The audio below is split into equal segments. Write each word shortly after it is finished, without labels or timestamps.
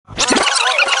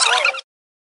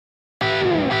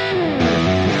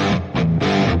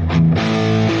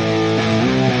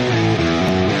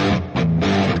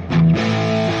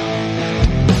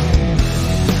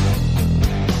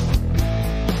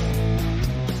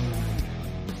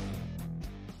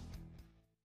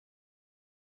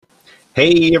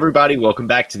Hey, everybody, welcome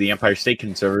back to the Empire State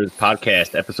Conservatives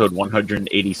podcast, episode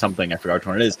 180 something. I forgot which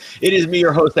one it is. It is me,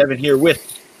 your host, Evan, here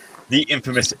with the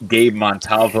infamous Gabe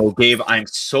Montalvo. Gabe, I'm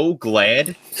so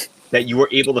glad that you were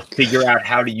able to figure out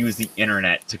how to use the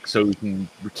internet so we can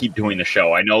keep doing the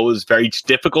show. I know it was very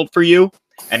difficult for you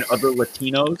and other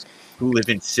Latinos who live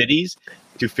in cities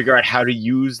to figure out how to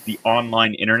use the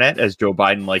online internet, as Joe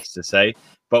Biden likes to say,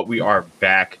 but we are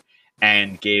back.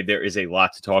 And Gabe, there is a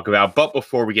lot to talk about. But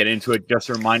before we get into it, just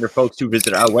a reminder, folks, to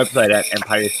visit our website at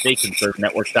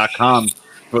EmpireStateConservativeNetwork.com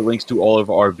for links to all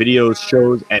of our videos,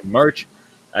 shows, and merch.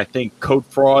 I think code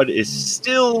fraud is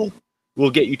still will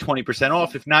get you 20%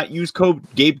 off. If not, use code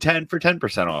Gabe10 for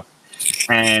 10% off.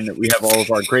 And we have all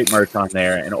of our great merch on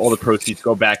there, and all the proceeds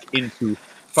go back into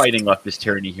fighting leftist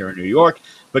tyranny here in New York.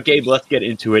 But Gabe, let's get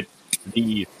into it.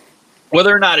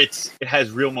 Whether or not it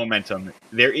has real momentum,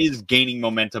 there is gaining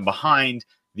momentum behind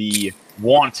the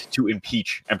want to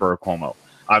impeach Emperor Cuomo.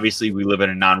 Obviously, we live in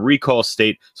a non-recall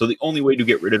state, so the only way to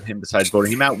get rid of him besides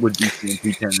voting him out would be to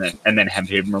impeach him and then have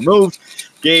him removed.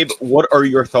 Gabe, what are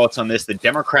your thoughts on this? The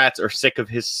Democrats are sick of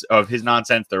his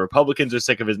nonsense. The Republicans are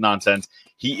sick of his nonsense.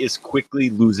 He is quickly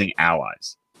losing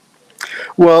allies.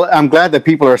 Well, I'm glad that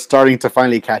people are starting to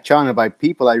finally catch on. And by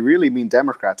people, I really mean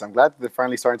Democrats. I'm glad that they're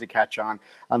finally starting to catch on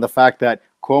the fact that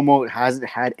Cuomo hasn't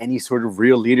had any sort of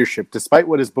real leadership, despite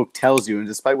what his book tells you and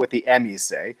despite what the Emmys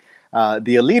say.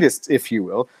 The elitists, if you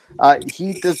will,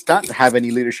 he does not have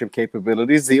any leadership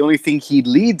capabilities. The only thing he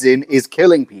leads in is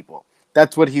killing people.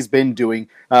 That's what he's been doing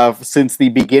since the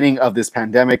beginning of this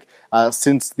pandemic,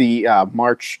 since the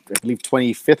March, I believe,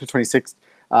 25th or 26th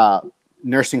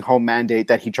nursing home mandate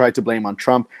that he tried to blame on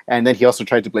Trump, and then he also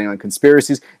tried to blame on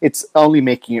conspiracies. It's only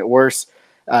making it worse.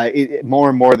 More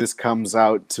and more this comes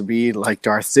out to be like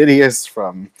Darth Sidious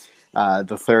from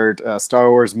the third Star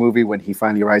Wars movie when he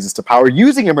finally rises to power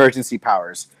using emergency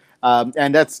powers.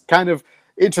 And that's kind of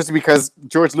interesting because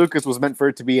George Lucas was meant for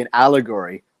it to be an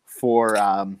allegory for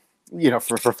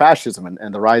for fascism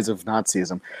and the rise of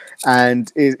Nazism.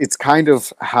 And it's kind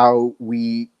of how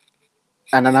we...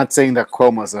 And I'm not saying that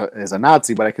Cuomo is a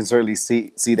Nazi, but I can certainly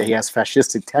see that he has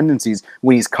fascistic tendencies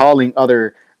when he's calling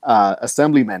other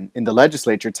assemblymen in the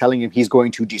legislature, telling him he's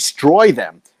going to destroy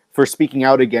them for speaking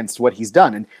out against what he's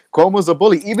done. And Cuomo's a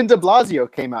bully. Even de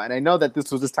Blasio came out, and I know that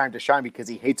this was his time to shine because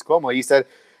he hates Cuomo. He said,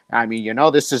 I mean,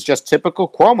 this is just typical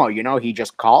Cuomo. He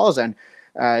just calls and,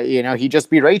 he just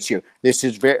berates you. This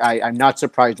is I'm not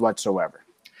surprised whatsoever.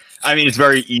 I mean, it's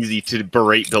very easy to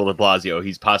berate Bill de Blasio.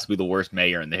 He's possibly the worst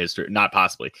mayor in the history. Not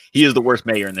possibly. He is the worst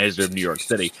mayor in the history of New York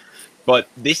City. But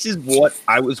this is what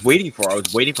I was waiting for. I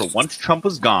was waiting for, once Trump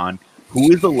was gone,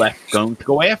 who is the left going to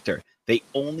go after? They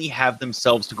only have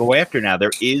themselves to go after now.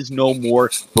 There is no more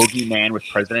boogeyman with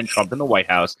President Trump in the White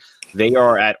House. They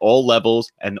are at all levels,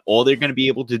 and all they're going to be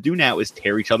able to do now is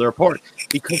tear each other apart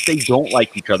because they don't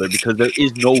like each other, because there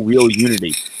is no real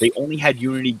unity. They only had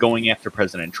unity going after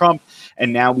President Trump,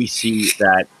 and now we see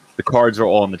that the cards are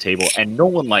all on the table, and no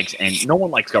one likes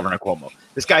Governor Cuomo.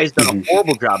 This guy has done a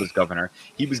horrible job as governor.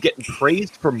 He was getting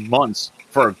praised for months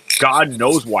for God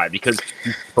knows why, because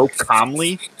he spoke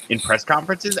calmly in press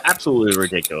conferences. Absolutely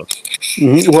ridiculous.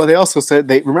 Mm-hmm. Well, they also said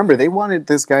they wanted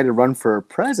this guy to run for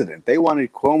president. They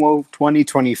wanted Cuomo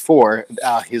 2024.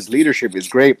 His leadership is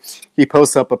great. He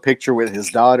posts up a picture with his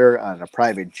daughter on a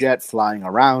private jet flying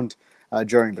around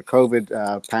during the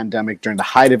COVID pandemic, during the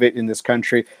height of it in this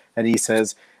country, and he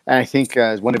says. And I think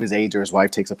one of his aides or his wife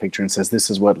takes a picture and says,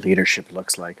 "This is what leadership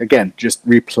looks like." Again, just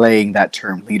replaying that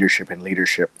term, leadership and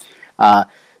leadership.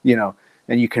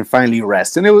 And you can finally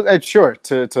rest. And it was sure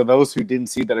to those who didn't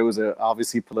see that it was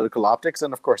obviously political optics.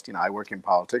 And of course, I work in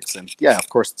politics, and yeah, of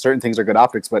course, certain things are good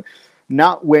optics, but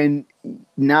not when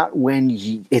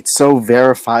it's so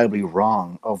verifiably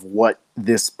wrong of what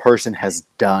this person has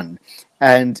done.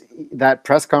 And that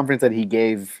press conference that he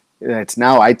gave, it's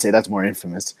now, I'd say that's more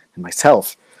infamous than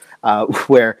myself.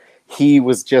 Where he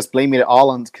was just blaming it all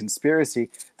on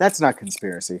conspiracy. That's not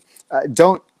conspiracy.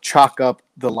 Don't chalk up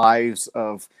the lives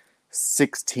of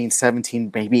 16,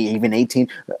 17, maybe even 18,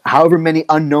 however many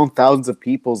unknown thousands of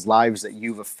people's lives that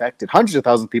you've affected, hundreds of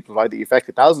thousands of people's lives that you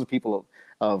affected, thousands of people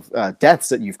of deaths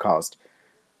that you've caused.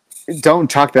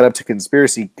 Don't chalk that up to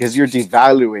conspiracy because you're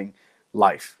devaluing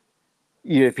life.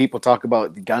 People talk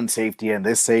about gun safety and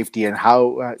this safety and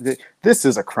how this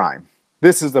is a crime.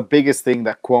 This is the biggest thing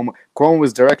that Cuomo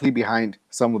was directly behind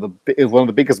one of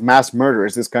the biggest mass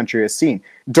murderers this country has seen,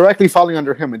 directly falling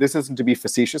under him. And this isn't to be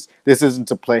facetious. This isn't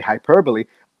to play hyperbole.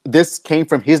 This came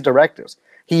from his directives.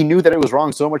 He knew that it was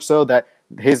wrong, so much so that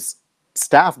his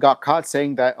staff got caught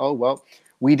saying that, oh, well,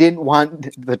 We didn't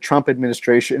want the Trump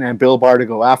administration and Bill Barr to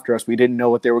go after us. We didn't know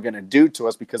what they were going to do to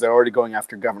us because they're already going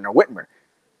after Governor Whitmer.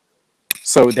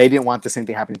 So they didn't want the same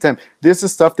thing happening to them. This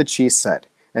is stuff that she said.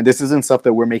 And this isn't stuff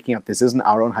that we're making up. This isn't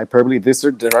our own hyperbole. These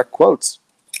are direct quotes.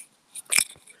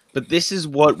 But this is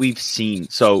what we've seen.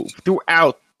 So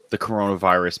throughout the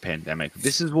coronavirus pandemic,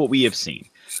 this is what we have seen.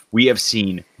 We have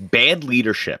seen bad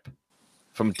leadership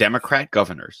from Democrat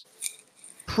governors,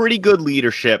 pretty good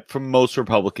leadership from most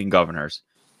Republican governors.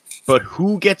 But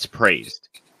who gets praised?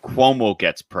 Cuomo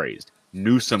gets praised.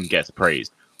 Newsom gets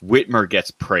praised. Whitmer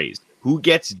gets praised. Who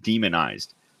gets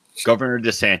demonized? Governor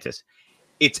DeSantis.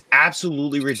 It's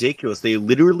absolutely ridiculous. They're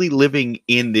literally living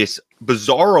in this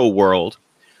bizarro world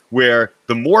where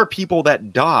the more people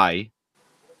that die,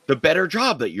 the better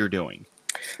job that you're doing.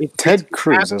 Ted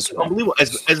Cruz as well. Unbelievable.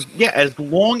 As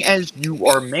long as you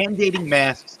are mandating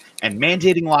masks and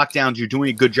mandating lockdowns, you're doing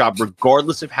a good job,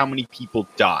 regardless of how many people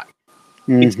die.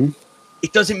 Mm-hmm.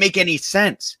 It doesn't make any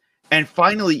sense. And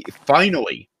finally,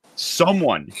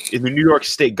 someone in the New York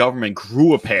State government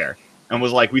grew a pair and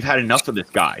was like, we've had enough of this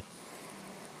guy.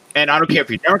 And I don't care if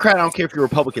you're Democrat, I don't care if you're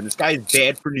Republican. This guy is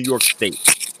bad for New York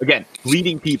State. Again,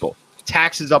 bleeding people,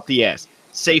 taxes up the ass,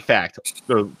 SAFE Act,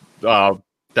 the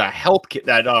health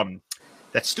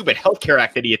that stupid healthcare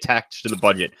act that he attached to the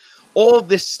budget. All of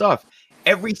this stuff,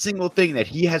 every single thing that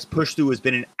he has pushed through has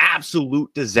been an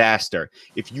absolute disaster.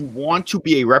 If you want to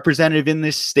be a representative in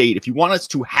this state, if you want us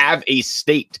to have a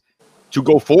state to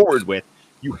go forward with,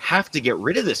 you have to get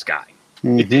rid of this guy.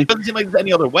 Mm-hmm. It doesn't seem like there's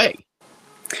any other way.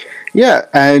 Yeah,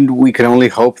 and we can only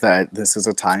hope that this is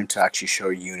a time to actually show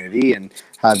unity and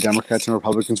have Democrats and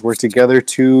Republicans work together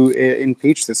to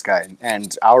impeach this guy.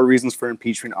 And our reasons for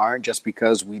impeachment aren't just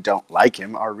because we don't like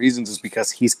him. Our reasons is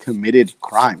because he's committed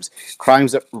crimes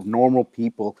that normal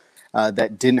people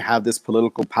that didn't have this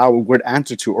political power would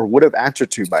answer to or would have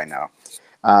answered to by now.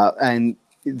 And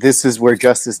this is where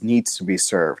justice needs to be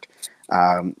served.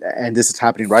 And this is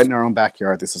happening right in our own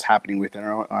backyard. This is happening within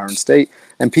our own state.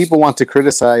 And people want to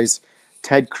criticize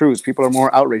Ted Cruz. People are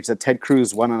more outraged that Ted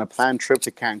Cruz went on a planned trip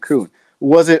to Cancun.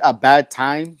 Was it a bad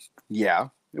time? Yeah,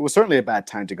 it was certainly a bad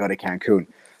time to go to Cancun.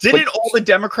 Didn't all the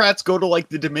Democrats go to like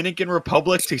the Dominican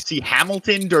Republic to see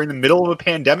Hamilton during the middle of a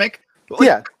pandemic? Like,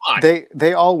 yeah,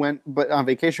 they all went on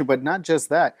vacation, but not just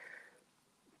that.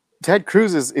 Ted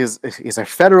Cruz is a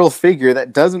federal figure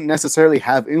that doesn't necessarily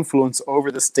have influence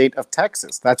over the state of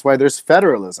Texas. That's why there's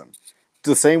federalism.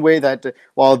 The same way that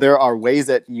while there are ways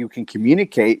that you can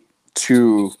communicate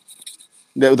to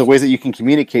the ways that you can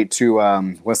communicate to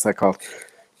what's that called,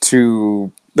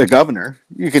 to the governor,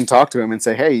 you can talk to him and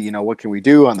say, hey, what can we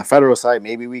do on the federal side?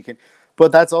 Maybe we can.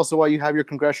 But that's also why you have your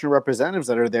congressional representatives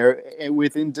that are there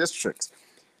within districts.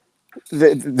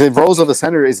 The roles of the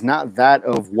senator is not that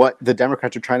of what the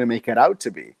Democrats are trying to make it out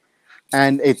to be.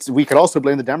 And we could also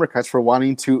blame the Democrats for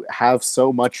wanting to have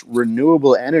so much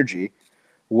renewable energy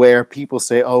where people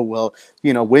say, oh, well,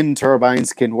 wind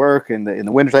turbines can work in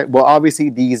the winter time. Well, obviously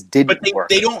these didn't work.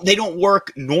 They don't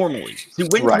work normally. See,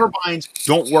 wind turbines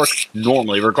don't work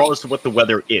normally, regardless of what the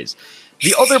weather is.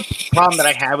 The other problem that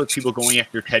I have with people going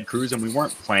after Ted Cruz, and we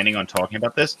weren't planning on talking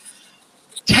about this,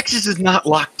 Texas is not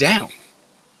locked down.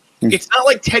 It's not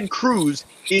like Ted Cruz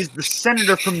is the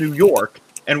senator from New York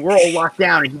and we're all locked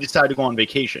down and he decided to go on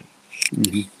vacation.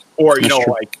 Mm-hmm. Or,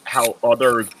 like how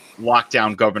other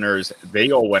lockdown governors, they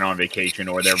all went on vacation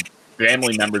or their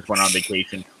family members went on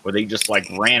vacation or they just like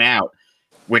ran out,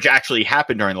 which actually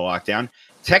happened during the lockdown.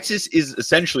 Texas is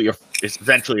essentially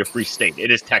a free state. It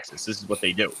is Texas. This is what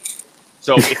they do.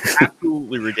 So it's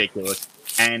absolutely ridiculous.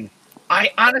 And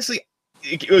I honestly...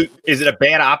 Is it a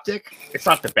bad optic? It's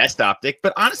not the best optic,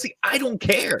 but honestly, I don't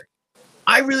care.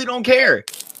 I really don't care.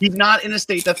 He's not in a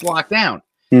state that's locked down.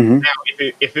 Mm-hmm.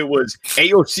 Now, if it was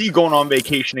AOC going on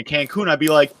vacation to Cancun, I'd be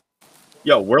like,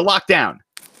 yo, we're locked down.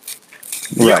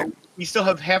 Right. We still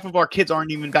have half of our kids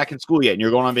aren't even back in school yet, and you're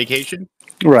going on vacation?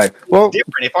 Right. Well, it's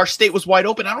different. If our state was wide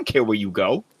open, I don't care where you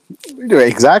go.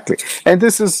 Exactly. And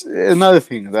this is another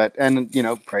thing that, and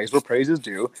praise where praise is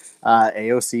due.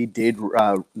 AOC did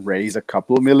raise a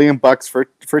couple of $1 million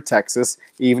for Texas,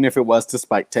 even if it was to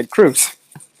spite Ted Cruz.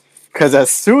 Because as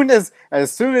soon as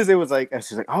it was like,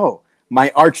 she's like, oh,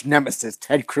 my arch nemesis,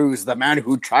 Ted Cruz, the man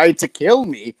who tried to kill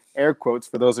me, air quotes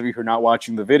for those of you who are not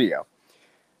watching the video.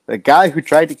 The guy who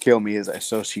tried to kill me,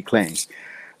 so she claims.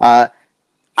 I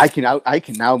can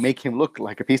now make him look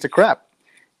like a piece of crap.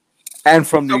 And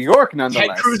from New York, nonetheless.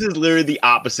 Ted Cruz is literally the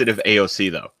opposite of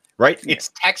AOC, though, right? Yeah.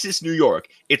 It's Texas, New York.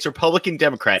 It's Republican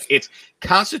Democrat. It's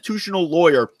constitutional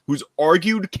lawyer who's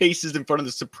argued cases in front of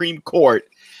the Supreme Court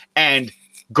and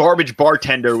garbage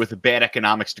bartender with a bad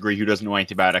economics degree who doesn't know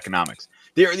anything about economics.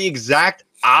 They are the exact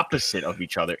opposite of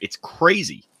each other. It's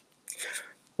crazy.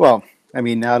 Well, I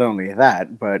mean, not only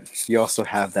that, but you also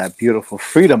have that beautiful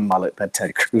freedom mullet that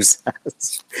Ted Cruz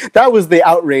has. That was the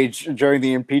outrage during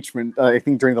the impeachment. I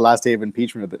think during the last day of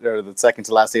impeachment, or the second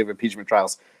to last day of impeachment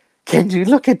trials. Can you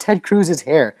look at Ted Cruz's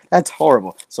hair? That's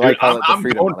horrible. So Dude, I call it the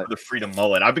freedom mullet. I'm going for the freedom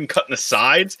mullet. I've been cutting the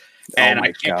sides, and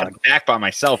I can't cut it back by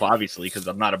myself, obviously, because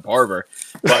I'm not a barber.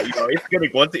 But it's gonna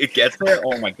once it gets there.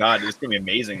 Oh my god, it's gonna be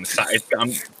amazing.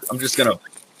 I'm just gonna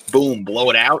boom, blow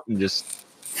it out, and just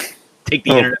take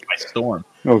the internet by storm.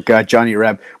 Oh God, Johnny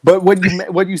Reb. But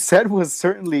what you said was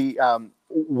certainly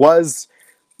was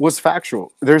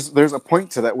factual. There's a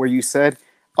point to that where you said,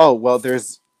 oh well,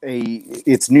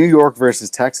 it's New York versus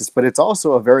Texas, but it's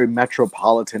also a very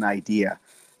metropolitan idea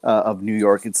of New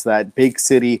York. It's that big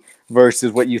city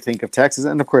versus what you think of Texas,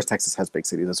 and of course Texas has big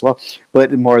cities as well,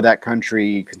 but more of that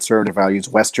country, conservative values,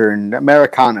 Western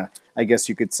Americana, I guess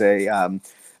you could say.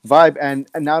 Vibe, and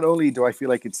not only do I feel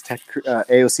like it's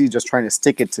AOC just trying to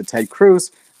stick it to Ted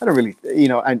Cruz, I don't really,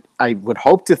 I would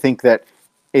hope to think that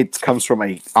it comes from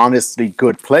a honestly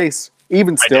good place.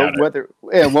 Even still, whether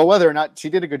or not she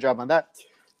did a good job on that,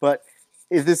 but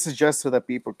if this is just so that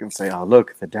people can say, "Oh,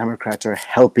 look, the Democrats are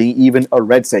helping even a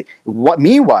red state."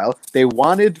 Meanwhile, they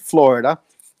wanted Florida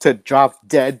to drop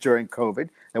dead during COVID.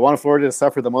 They wanted Florida to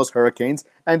suffer the most hurricanes,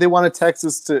 and they wanted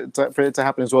Texas for it to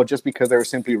happen as well, just because they were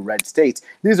simply red states.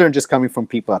 These aren't just coming from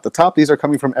people at the top; these are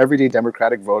coming from everyday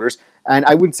Democratic voters. And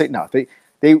I wouldn't say no;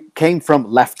 they came from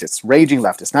leftists, raging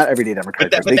leftists, not everyday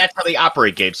Democrats. But that's how they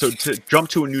operate, Gabe. So to jump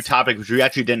to a new topic, which we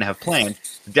actually didn't have planned,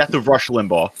 the death of Rush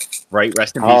Limbaugh, right?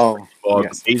 Rest in peace.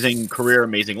 Yes. Amazing career,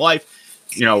 amazing life.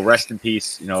 Rest in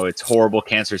peace. It's horrible.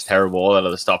 Cancer is terrible. All that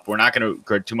other stuff. We're not going to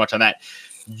go too much on that.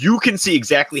 You can see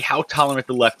exactly how tolerant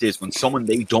the left is when someone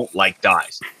they don't like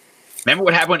dies. Remember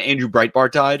what happened when Andrew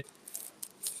Breitbart died?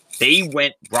 They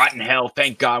went rotten hell,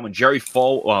 thank God, when Jerry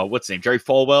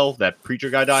Falwell, that preacher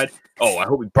guy, died. Oh, I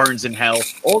hope he burns in hell.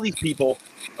 All these people,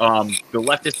 the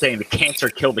leftists saying the cancer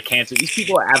killed the cancer. These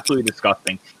people are absolutely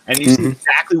disgusting. And you see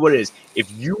exactly what it is.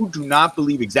 If you do not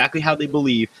believe exactly how they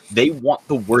believe, they want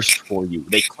the worst for you.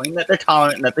 They claim that they're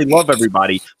tolerant and that they love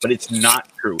everybody, but it's not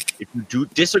true. If you do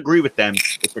disagree with them,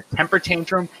 it's a temper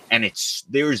tantrum, and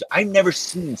I've never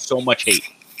seen so much hate.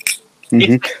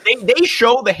 They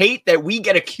show the hate that we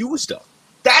get accused of.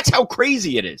 That's how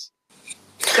crazy it is.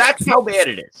 That's how bad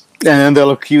it is. And then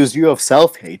they'll accuse you of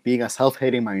self-hate, being a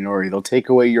self-hating minority. They'll take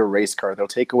away your race card. They'll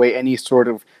take away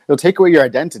they'll take away your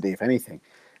identity, if anything.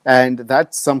 And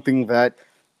that's something that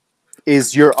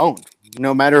is your own.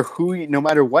 No matter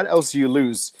what else you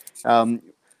lose. I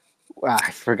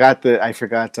forgot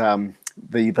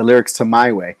the lyrics to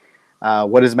My Way.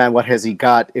 What is man? What has he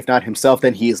got? If not himself,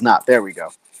 then he is not. There we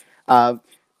go.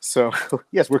 So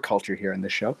yes, we're culture here in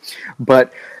this show,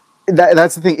 but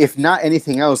that's the thing. If not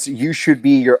anything else, you should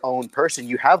be your own person.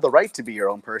 You have the right to be your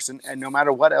own person, and no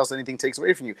matter what else anything takes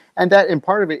away from you. And that, and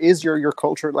part of it is your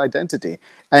cultural identity.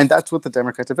 And that's what the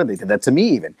Democrats have done. They did that to me,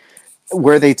 even,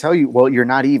 where they tell you, well, you're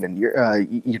not even.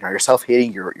 You're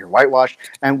self-hating. You're whitewashed.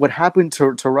 And what happened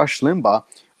to Rush Limbaugh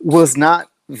was not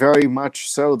very much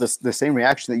so the same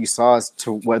reaction that you saw as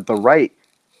to what the right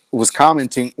was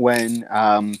commenting when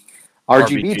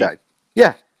RGB died.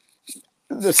 Yeah.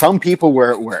 Some people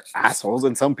were assholes,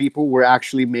 and some people were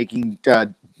actually making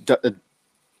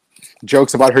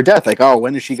jokes about her death, like, "Oh,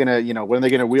 when is she gonna? When are they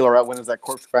gonna wheel her out? When is that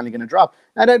corpse finally gonna drop?"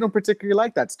 And I don't particularly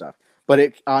like that stuff. But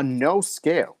it, on no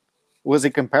scale, was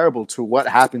it comparable to what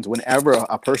happens whenever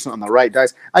a person on the right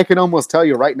dies. I can almost tell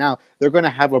you right now, they're going to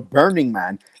have a Burning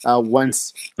Man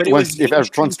once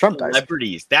Trump dies.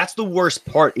 Celebrities. That's the worst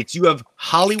part. You have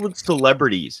Hollywood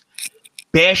celebrities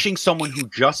bashing someone who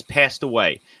just passed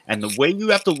away. And the way you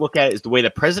have to look at it is the way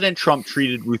that President Trump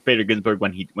treated Ruth Bader Ginsburg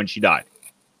when she died.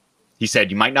 He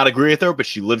said, you might not agree with her, but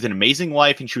she lived an amazing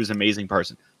life and she was an amazing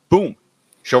person. Boom.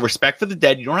 Show respect for the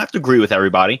dead. You don't have to agree with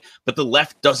everybody, but the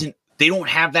left they don't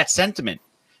have that sentiment.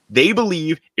 They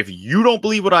believe if you don't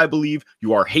believe what I believe,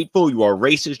 you are hateful, you are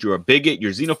racist, you're a bigot,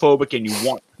 you're xenophobic, and you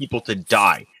want people to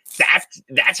die.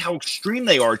 That's how extreme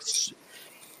they are.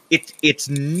 It's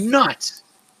nuts.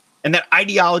 And that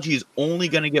ideology is only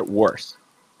going to get worse.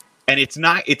 And it's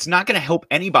not going to help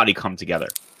anybody come together.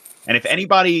 And if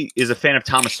anybody is a fan of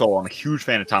Thomas Sowell, I'm a huge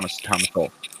fan of Thomas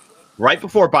Sowell. Right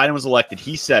before Biden was elected,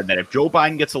 he said that if Joe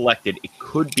Biden gets elected, it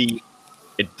could be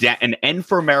an end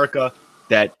for America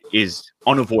that is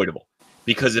unavoidable.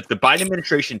 Because if the Biden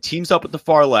administration teams up with the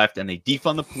far left and they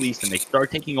defund the police and they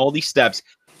start taking all these steps,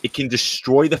 it can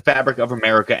destroy the fabric of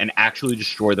America and actually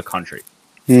destroy the country.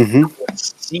 Mm-hmm. We've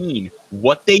seen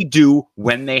what they do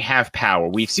when they have power.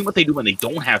 We've seen what they do when they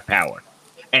don't have power.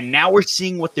 And now we're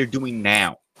seeing what they're doing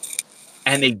now.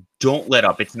 And they don't let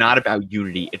up. It's not about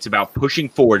unity. It's about pushing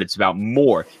forward. It's about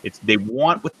more. They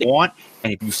want what they want.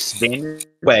 And if you stand in the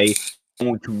way, they're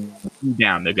going to knock you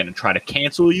down. They're going to try to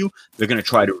cancel you. They're going to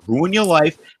try to ruin your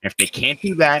life. And if they can't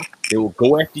do that, they will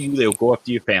go after you. They will go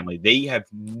after your family. They have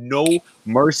no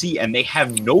mercy and they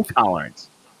have no tolerance.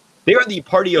 They are the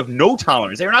party of no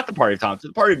tolerance. They are not the party of tolerance. They're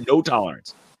the party of no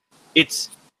tolerance. It's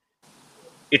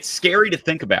scary to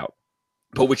think about.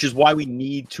 But which is why we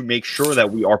need to make sure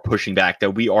that we are pushing back,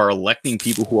 that we are electing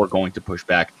people who are going to push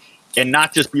back, and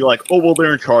not just be like, oh, well,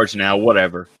 they're in charge now,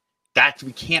 whatever.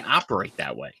 We can't operate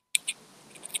that way.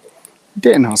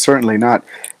 Yeah, no, certainly not.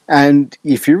 And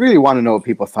if you really want to know what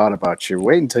people thought about you,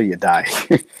 wait until you die.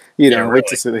 Wait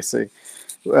till they say.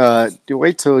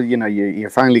 Wait till you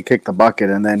finally kick the bucket,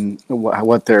 and then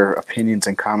what their opinions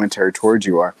and commentary towards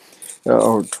you are,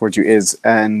 or towards you is,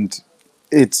 and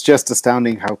it's just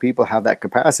astounding how people have that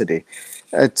capacity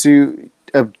to,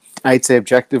 I'd say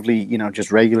objectively,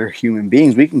 just regular human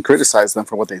beings. We can criticize them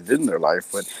for what they did in their life,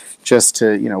 but just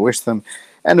to, wish them.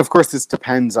 And of course, this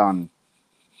depends on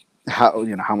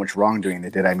how much wrongdoing they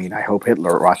did. I mean, I hope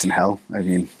Hitler rots in hell. I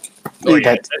mean,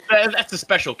 that's a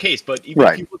special case. But even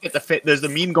if you look at there's a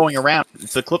meme going around.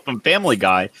 It's a clip from Family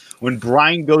Guy when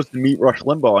Brian goes to meet Rush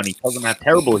Limbaugh and he tells him how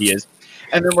terrible he is.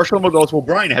 And then Rush Limbaugh goes, well,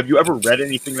 Brian, have you ever read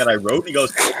anything that I wrote? And he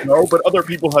goes, no, but other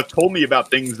people have told me about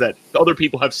things that other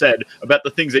people have said about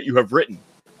the things that you have written.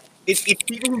 It's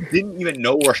people who didn't even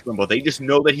know Rush Limbaugh. They just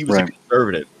know that he was a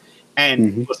conservative.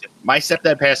 And listen, my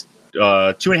stepdad passed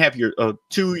 2.5 years,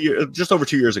 just over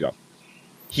 2 years ago.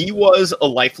 He was a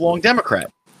lifelong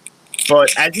Democrat.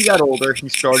 But as he got older, he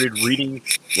started reading,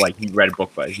 he read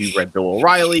Bill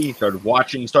O'Reilly, he started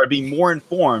watching, he started being more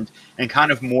informed and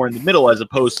kind of more in the middle as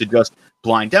opposed to just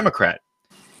blind Democrat.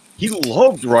 He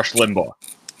loved Rush Limbaugh.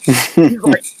 He's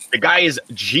like, the guy is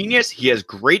genius. He has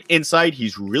great insight.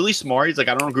 He's really smart. He's like,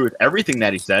 I don't agree with everything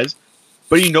that he says,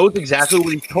 but he knows exactly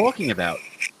what he's talking about.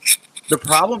 The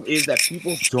problem is that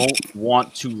people don't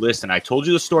want to listen. I told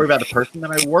you the story about the person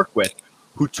that I work with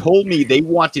who told me they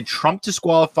wanted Trump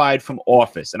disqualified from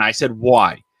office. And I said,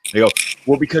 why? They go,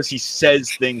 well, because he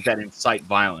says things that incite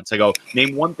violence. I go,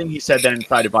 name one thing he said that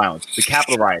incited violence. The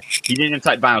Capitol riot. He didn't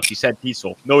incite violence. He said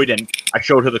peaceful. No, he didn't. I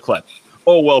showed her the clip.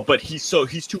 Oh, well, but he's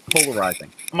too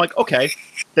polarizing. I'm like, okay,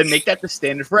 then make that the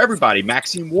standard for everybody.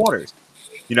 Maxine Waters,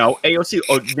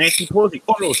 AOC, Nancy Pelosi.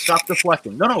 Oh, no, stop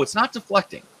deflecting. No, it's not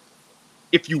deflecting.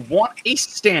 If you want a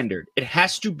standard, it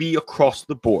has to be across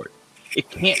the board. It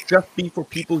can't just be for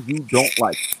people you don't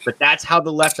like. But that's how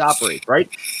the left operates, right?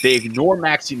 They ignore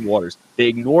Maxine Waters. They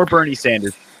ignore Bernie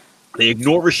Sanders. They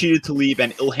ignore Rashida Tlaib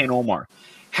and Ilhan Omar.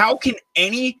 How can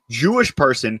any Jewish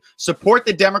person support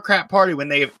the Democrat Party when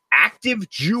they have active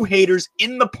Jew haters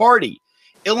in the party?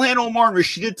 Ilhan Omar and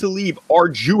Rashida Tlaib are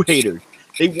Jew haters.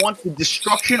 They want the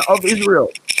destruction of Israel.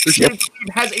 Rashida Tlaib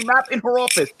has a map in her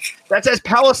office that says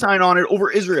Palestine on it over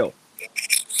Israel.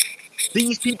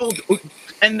 These people,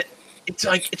 and it's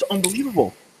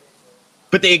unbelievable.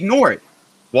 But they ignore it.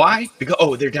 Why?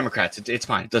 Because, they're Democrats. It's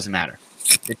fine. It doesn't matter.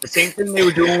 It's the same thing they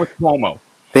were doing with Cuomo.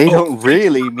 They don't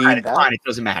really mean that. It's fine. It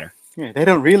doesn't matter. Yeah, they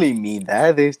don't really mean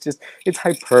that. It's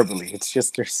hyperbole. It's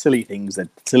just they're silly things that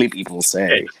silly people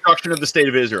say. Yeah, destruction of the state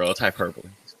of Israel. It's hyperbole.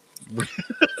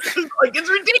 It's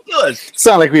ridiculous. It's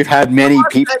not like we've had many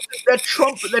people that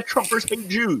Trumpers hate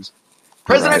Jews.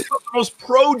 President Trump, the most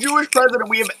pro-Jewish president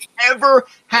we have ever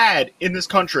had in this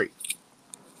country.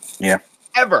 Yeah.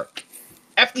 Ever.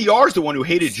 FDR is the one who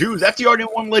hated Jews. FDR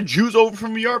didn't want to let Jews over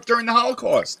from Europe during the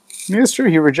Holocaust. Yeah, it's true.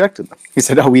 He rejected them. He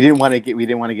said, we didn't want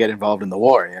to get involved in the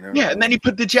war. Yeah, and then he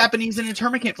put the Japanese in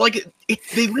internment camps.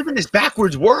 They live in this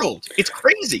backwards world. It's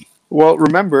crazy. Well,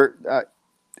 remember,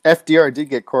 FDR did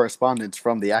get correspondence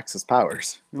from the Axis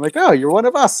powers. You're like, you're one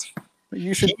of us.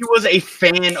 You should. He was a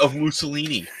fan of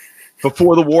Mussolini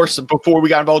before the war. Before we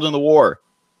got involved in the war,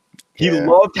 he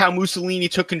loved how Mussolini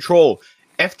took control.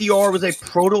 FDR was a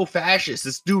proto-fascist.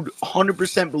 This dude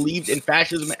 100% believed in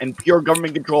fascism and pure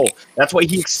government control. That's why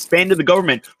he expanded the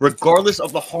government, regardless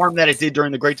of the harm that it did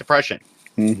during the Great Depression.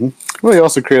 Mm-hmm. Well, he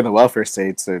also created the welfare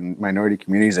states in minority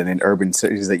communities and in urban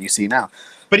cities that you see now.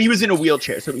 But he was in a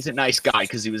wheelchair, so he's a nice guy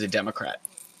because he was a Democrat.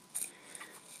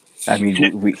 I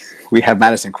mean, we have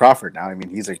Madison Crawford now. I mean,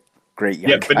 he's a great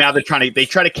young guy. But now they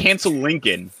try to cancel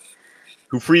Lincoln,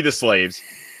 who freed the slaves,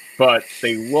 but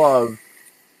they love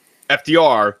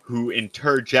FDR, who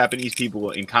interred Japanese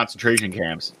people in concentration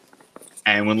camps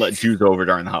and would let Jews over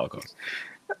during the Holocaust.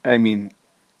 I mean,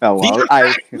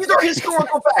 these are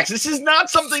historical facts. This is not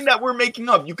something that we're making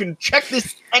up. You can check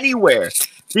this anywhere.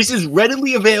 This is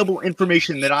readily available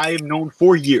information that I have known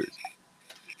for years.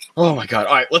 Oh my God!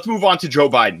 All right, let's move on to Joe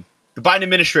Biden. The Biden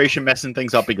administration messing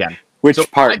things up again. Which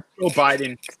part? Joe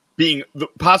Biden being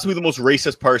possibly the most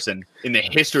racist person in the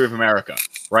history of America,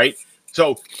 right?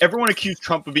 So everyone accused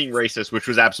Trump of being racist, which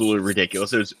was absolutely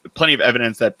ridiculous. There's plenty of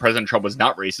evidence that President Trump was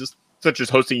not racist, such as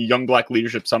hosting a Young Black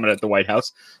Leadership Summit at the White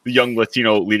House, the Young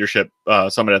Latino Leadership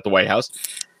Summit at the White House.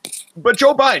 But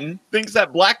Joe Biden thinks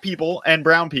that black people and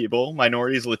brown people,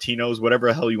 minorities, Latinos, whatever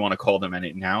the hell you want to call them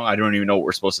now, I don't even know what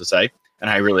we're supposed to say, and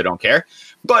I really don't care.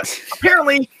 But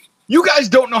apparently, you guys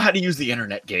don't know how to use the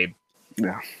internet, Gabe.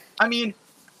 Yeah. I mean,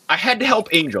 I had to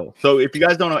help Angel. So if you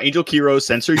guys don't know, Angel Quiroz,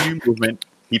 Censor You Movement,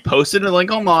 he posted a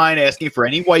link online asking for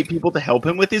any white people to help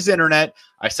him with his internet.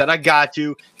 I said, I got you.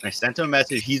 And I sent him a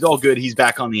message. He's all good. He's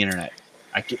back on the internet.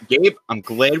 Gabe, I'm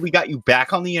glad we got you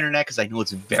back on the internet because I know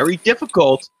it's very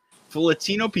difficult for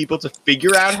Latino people to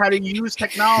figure out how to use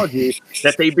technology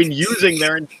that they've been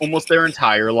using almost their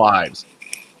entire lives.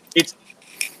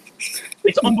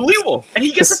 It's unbelievable. And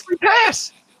he gets a free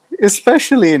pass.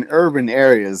 Especially in urban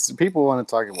areas. People want to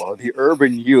talk about the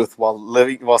urban youth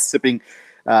while sipping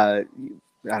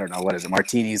I don't know, what is it,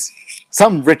 martinis?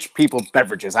 Some rich people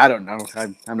beverages. I don't know.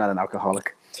 I'm not an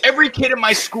alcoholic. Every kid in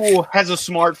my school has a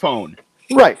smartphone.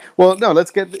 Right. Well, no, let's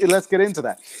get into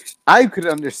that. I can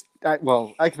understand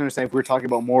if we're talking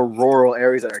about more rural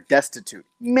areas that are destitute.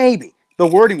 Maybe. The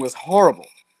wording was horrible.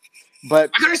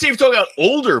 But I can understand if you're talking about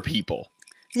older people.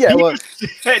 Yeah, well,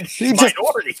 he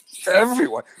minority.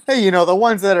 Everyone. Hey, the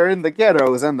ones that are in the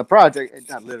ghettos and the project,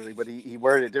 not literally, but he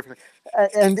worded it differently.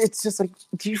 And it's just like,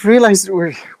 do you realize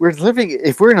we're living,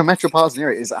 if we're in a metropolitan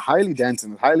area, it's highly dense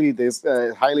and highly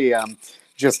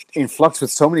just in flux with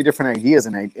so many different ideas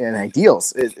and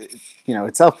ideals.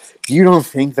 Itself. You don't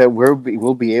think that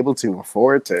we'll be able to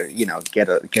afford to,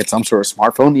 get some sort of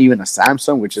smartphone, even a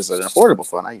Samsung, which is an affordable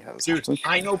phone.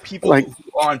 I know people who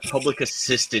are on public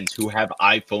assistance who have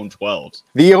iPhone 12s.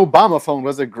 The Obama phone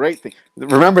was a great thing.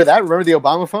 Remember that? Remember the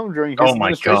Obama phone during his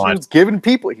administration? God.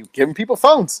 He was giving people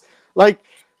phones. Like,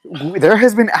 there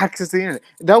has been access to the internet.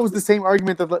 That was the same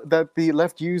argument that the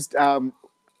left used.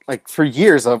 For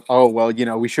years of,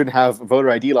 we shouldn't have voter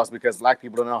ID laws because black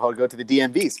people don't know how to go to the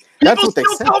DMVs. That's what they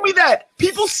said. Tell me that.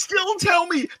 People still tell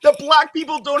me that black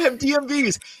people don't have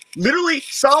DMVs. Literally,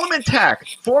 Solomon Tack,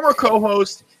 former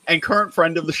co-host and current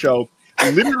friend of the show,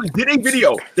 literally did a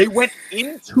video. They went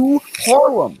into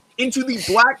Harlem, into the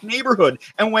black neighborhood,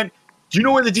 and went, do you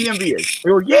know where the DMV is?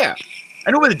 They were, yeah. I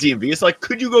know where the DMV is. Like,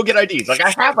 could you go get IDs? Like, I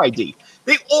have ID.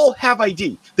 They all have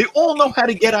ID. They all know how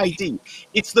to get ID.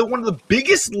 It's one of the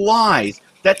biggest lies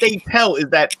that they tell is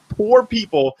that poor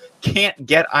people can't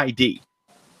get ID.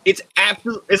 It's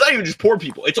not even just poor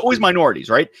people. It's always minorities,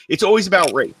 right? It's always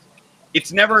about race.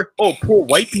 It's never, poor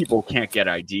white people can't get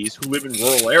IDs who live in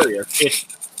rural areas. It's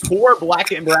poor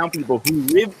black and brown people who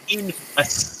live in a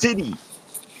city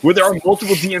where there are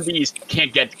multiple DMVs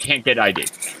can't get ID.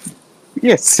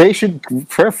 Yes, they should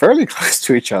fairly close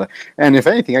to each other. And if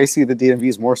anything, I see the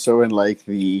DMVs more so in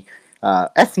the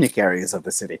ethnic areas of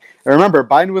the city. And remember,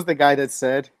 Biden was the guy that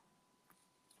said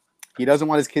he doesn't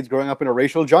want his kids growing up in a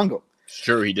racial jungle.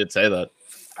 Sure, he did say that.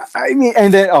 I mean,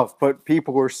 and then but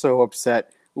people were so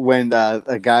upset when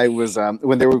a guy was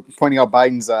when they were pointing out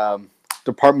Biden's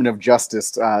Department of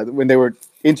Justice when they were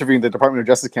interviewing the Department of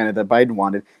Justice candidate that Biden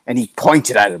wanted, and he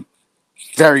pointed at him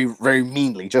very, very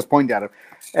meanly, just pointed at him.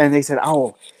 And they said,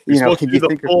 "Oh, can you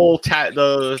think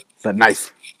the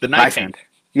knife, the knife hand?"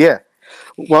 Yeah.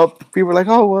 Well, people were like,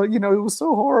 "Oh, well, it was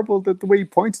so horrible that the way he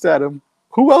pointed at him.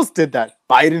 Who else did that?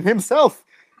 Biden himself.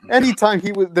 Anytime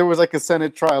there was like a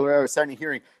Senate trial or a Senate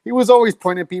hearing, he was always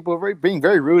pointing at people, being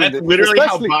very rude." That's literally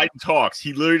how Biden talks.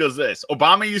 He literally does this.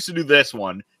 Obama used to do this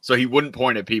one, so he wouldn't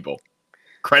point at people.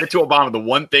 Credit to Obama. The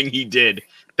one thing he did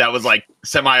that was like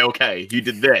semi-okay. He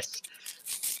did this.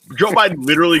 Joe Biden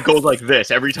literally goes like this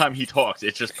every time he talks.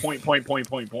 It's just point.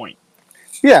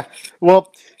 Yeah.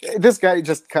 Well, this guy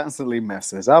just constantly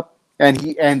messes up, and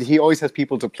he always has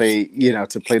people to play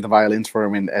the violins for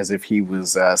him, as if he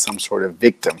was some sort of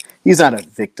victim. He's not a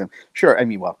victim. Sure. I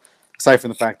mean, well, aside from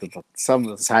the fact that some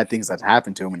of the sad things that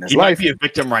happened to him in his life, he might be a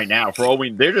victim right now. For all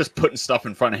they're just putting stuff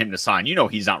in front of him to sign.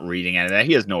 He's not reading any of that.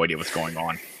 He has no idea what's going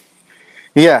on.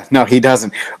 Yeah. No, he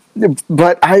doesn't.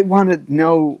 But I want to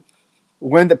know.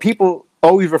 When the people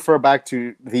always refer back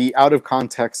to the out of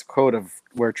context quote of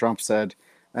where Trump said,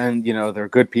 and they're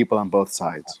good people on both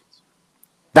sides.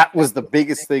 That was the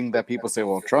biggest thing that people say.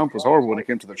 Well, Trump was horrible when it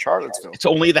came to the Charlottesville. It's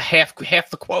only the half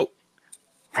the quote,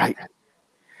 right?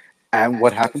 And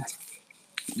what happens?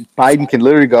 Biden can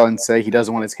literally go and say he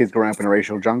doesn't want his kids growing up in a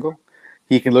racial jungle.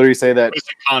 He can literally say that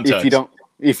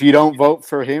if you don't vote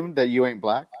for him, that you ain't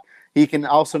black. He can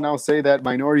also now say that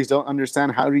minorities don't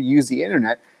understand how to use the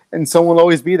internet, and someone will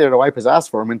always be there to wipe his ass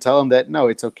for him and tell him that no,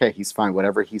 it's okay, he's fine.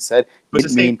 Whatever he said, But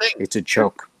it's the same thing. It's a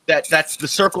joke. That's the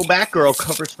circle back girl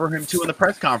covers for him too in the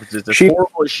press conferences. As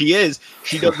horrible as she is,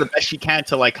 she does the best she can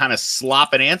to like kind of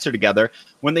slop an answer together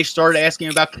when they started asking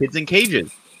about kids in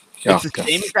cages. It's the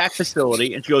same exact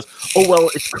facility, and she goes, "Oh well,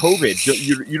 it's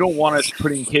COVID. You don't want us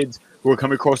putting kids who are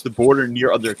coming across the border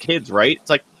near other kids, right?" It's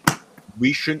like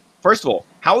we shouldn't. First of all,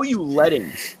 how are you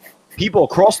letting people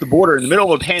across the border in the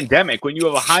middle of a pandemic when you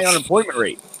have a high unemployment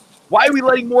rate? Why are we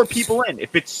letting more people in?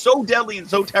 If it's so deadly and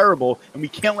so terrible and we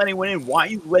can't let anyone in, why are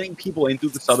you letting people in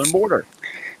through the southern border?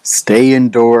 Stay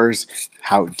indoors.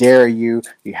 How dare you?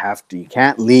 You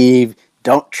can't leave.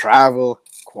 Don't travel.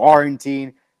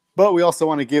 Quarantine. But we also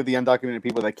want to give the undocumented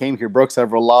people that came here, broke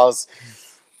several laws,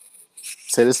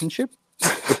 citizenship.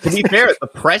 But to be fair, the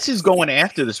press is going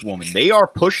after this woman. They are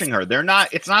pushing her.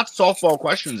 It's not softball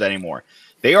questions anymore.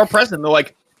 They are pressing. They're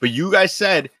like, but you guys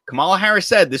said, Kamala Harris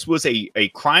said this was a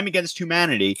crime against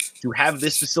humanity to have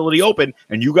this facility open,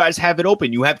 and you guys have it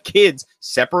open. You have kids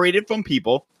separated from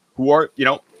people who are,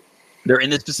 they're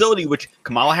in this facility, which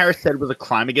Kamala Harris said was a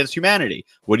crime against humanity.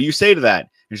 What do you say to that?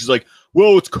 And she's like,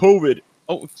 well, it's COVID.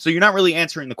 Oh, so you're not really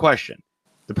answering the question.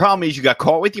 The problem is you got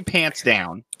caught with your pants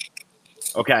down.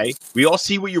 Okay, we all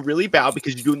see what you're really about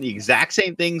because you're doing the exact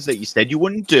same things that you said you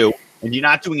wouldn't do, and you're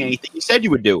not doing anything you said you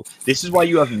would do. This is why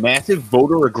you have massive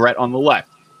voter regret on the left.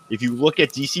 If you look at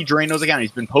DC Drano's account,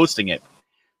 he's been posting it.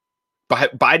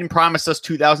 Biden promised us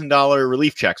 $2,000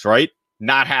 relief checks, right?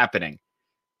 Not happening.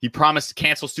 He promised to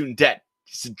cancel student debt.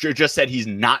 He just said he's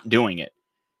not doing it.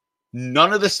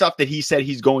 None of the stuff that he said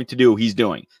he's going to do, he's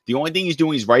doing. The only thing he's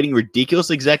doing is writing ridiculous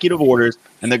executive orders,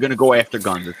 and they're going to go after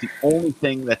guns. It's the only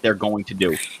thing that they're going to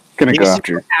do. Going to go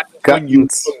after when you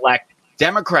elect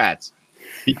Democrats.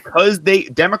 Because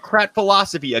Democrat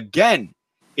philosophy, again,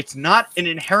 it's not an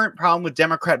inherent problem with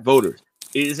Democrat voters.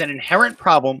 It is an inherent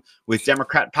problem with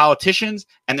Democrat politicians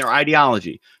and their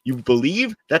ideology. You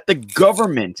believe that the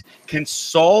government can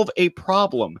solve a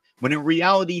problem when in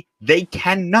reality they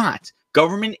cannot.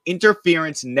 Government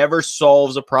interference never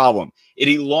solves a problem. It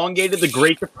elongated the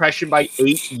Great Depression by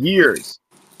 8 years.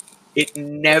 It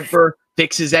never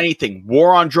fixes anything.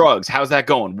 War on drugs, how's that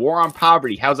going? War on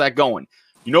poverty, how's that going?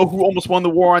 You know who almost won the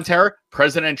war on terror?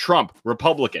 President Trump,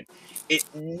 Republican.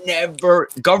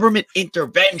 Government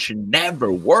intervention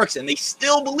never works, and they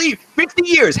still believe 50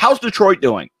 years. How's Detroit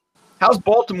doing? How's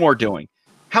Baltimore doing?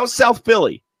 How's South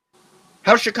Philly?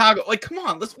 How's Chicago? Like, come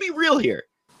on, let's be real here.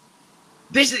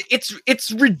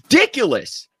 It's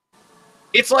ridiculous.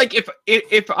 It's like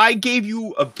if I gave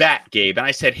you a bat, Gabe, and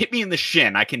I said, hit me in the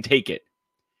shin, I can take it.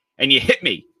 And you hit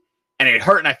me, and it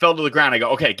hurt, and I fell to the ground. I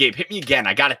go, okay, Gabe, hit me again.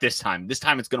 I got it this time. This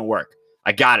time it's going to work.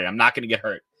 I got it. I'm not going to get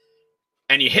hurt.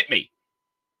 And you hit me,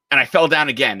 and I fell down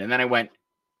again. And then I went,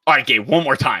 all right, Gabe, one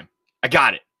more time. I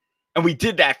got it. And we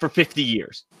did that for 50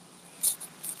 years.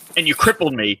 And you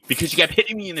crippled me because you kept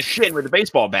hitting me in the shin with a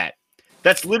baseball bat.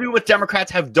 That's literally what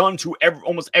Democrats have done to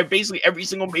basically every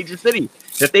single major city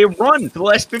that they run for the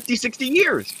last 50, 60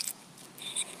 years.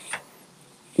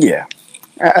 Yeah.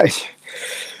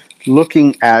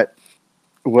 Looking at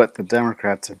what the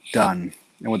Democrats have done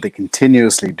and what they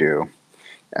continuously do,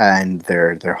 and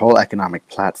their whole economic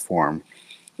platform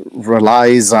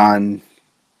relies on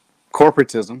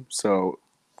corporatism, so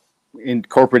in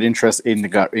corporate interest in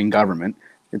government.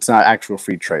 It's not actual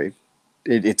free trade.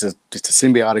 It's a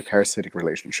symbiotic parasitic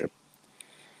relationship,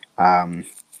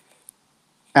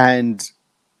 and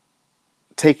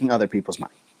taking other people's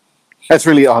money. That's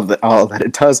really all that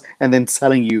it does, and then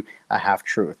selling you a half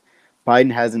truth.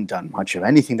 Biden hasn't done much of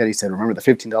anything that he said. Remember the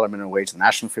 $15 minimum wage, the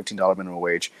national $15 minimum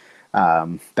wage,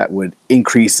 that would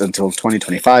increase until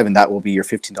 2025, and that will be your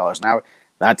 $15 an hour.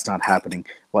 That's not happening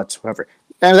whatsoever,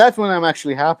 and that's what I'm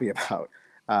actually happy about.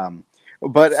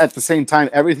 But at the same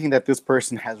time, everything that this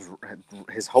person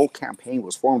his whole campaign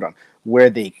was formed on,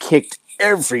 where they kicked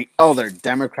every other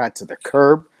Democrat to the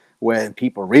curb, when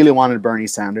people really wanted Bernie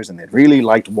Sanders and they really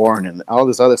liked Warren and all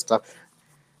this other stuff,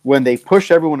 when they push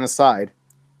everyone aside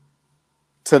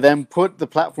to then put the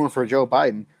platform for Joe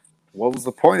Biden, what was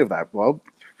the point of that? Well,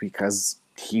 because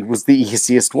he was the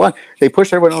easiest one. They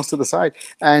pushed everyone else to the side.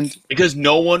 And because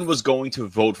no one was going to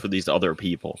vote for these other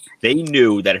people. They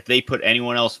knew that if they put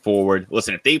anyone else forward,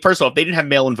 listen, first of all, if they didn't have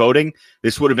mail-in voting,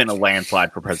 this would have been a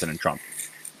landslide for President Trump.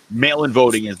 Mail-in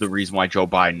voting is the reason why Joe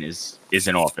Biden is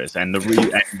in office. And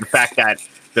the fact that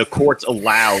the courts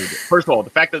allowed, first of all, the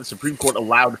fact that the Supreme Court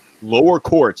allowed lower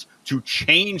courts to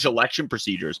change election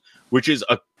procedures, which is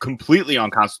completely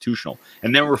unconstitutional,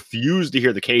 and then refused to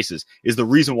hear the cases, is the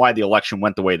reason why the election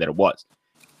went the way that it was.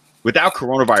 without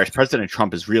coronavirus, President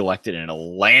Trump is reelected in a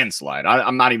landslide. I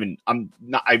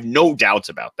have no doubts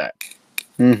about that.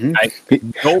 Mm-hmm.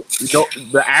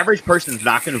 The average person is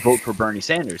not going to vote for Bernie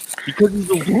Sanders because he's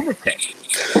a lunatic.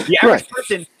 The average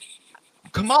person,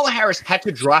 Kamala Harris had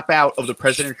to drop out of the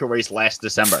presidential race last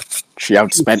December. She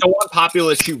outspent. So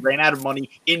unpopular, she ran out of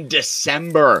money in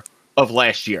December of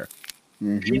last year.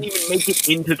 Mm-hmm. She didn't even make it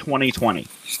into 2020.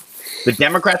 The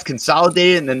Democrats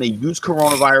consolidated, and then they used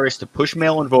coronavirus to push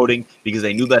mail-in voting because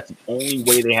they knew that's the only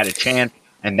way they had a chance,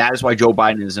 and that is why Joe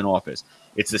Biden is in office.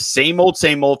 It's the same old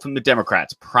from the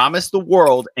Democrats. Promise the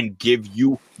world and give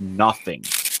you nothing.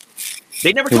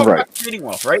 They never talk about creating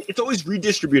wealth, right? It's always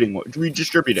redistributing.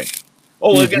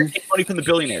 Oh, we're going to take money from the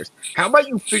billionaires. How about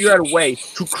you figure out a way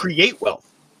to create wealth?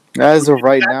 As of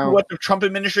right now, what the Trump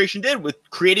administration did with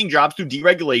creating jobs through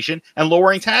deregulation and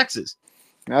lowering taxes.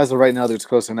 As of right now, there's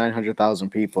close to 900,000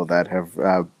 people that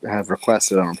have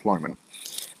requested unemployment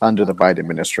under the Biden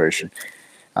administration.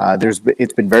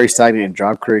 It's been very stagnant in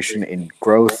job creation, in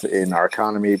growth in our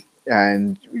economy,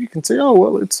 and you can say, oh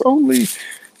well, it's only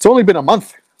been a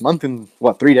month in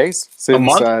what, 3 days since a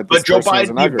month. But Joe Biden,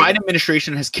 the Biden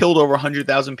administration has killed over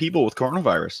 100,000 people with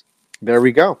coronavirus. There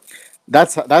we go.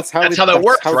 That's how that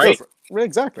works, right?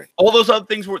 Exactly. All those other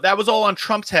things that was all on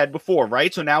Trump's head before,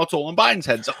 right? So now it's all on Biden's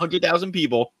head. It's 100,000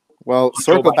 people. Well,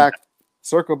 circle back.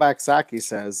 Saki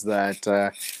says that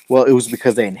it was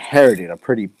because they inherited a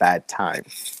pretty bad time.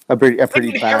 They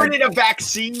inherited a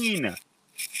vaccine.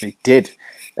 They did,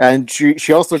 and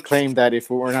she also claimed that if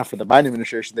it were not for the Biden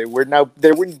administration, there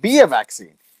wouldn't be a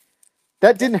vaccine.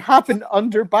 That didn't happen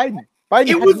under Biden. Biden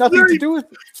had nothing to do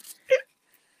with it.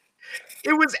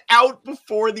 It was out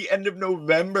before the end of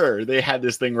November. They had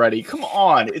this thing ready. Come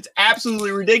on. It's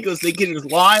absolutely ridiculous. They can just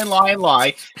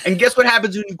lie. And guess what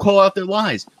happens when you call out their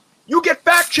lies? You get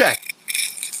fact-checked.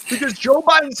 Because Joe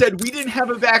Biden said we didn't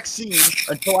have a vaccine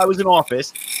until I was in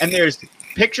office. And there's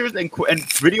pictures and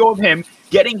video of him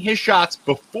getting his shots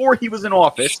before he was in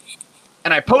office.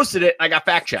 And I posted it. And I got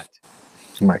fact-checked.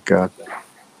 Oh, my God.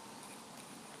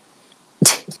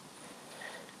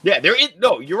 Yeah,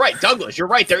 you're right, Douglas. You're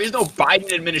right. There is no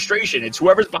Biden administration. It's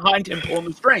whoever's behind him pulling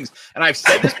the strings. And I've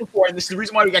said this before, and this is the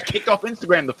reason why we got kicked off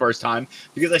Instagram the first time,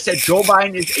 because I said Joe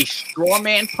Biden is a straw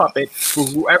man puppet for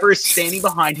whoever is standing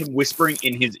behind him whispering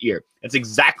in his ear. That's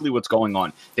exactly what's going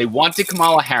on. They wanted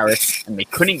Kamala Harris, and they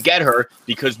couldn't get her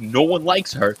because no one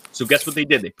likes her. So guess what they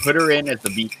did? They put her in as the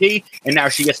VP, and now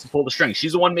she gets to pull the strings.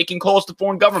 She's the one making calls to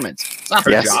foreign governments. It's not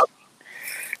her job.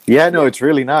 Yeah, no, it's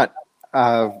really not.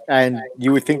 And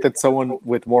you would think that someone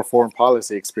with more foreign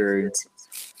policy experience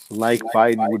like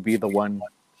Biden would be the one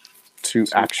to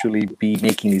actually be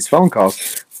making these phone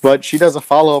calls. But she does a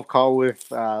follow-up call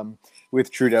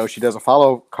with Trudeau. She does a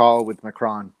follow-up call with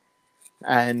Macron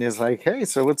and is like, hey,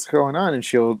 so what's going on? And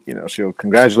she'll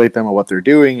congratulate them on what they're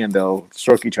doing, and they'll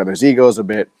stroke each other's egos a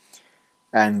bit.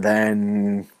 And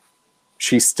then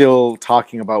she's still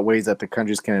talking about ways that the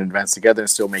countries can advance together and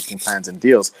still making plans and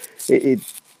deals. It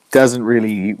doesn't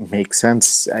really make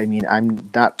sense. I mean, I'm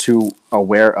not too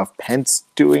aware of Pence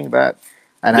doing that.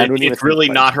 And it's really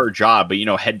not her job, but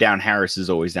head down Harris is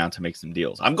always down to make some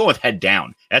deals. I'm going with head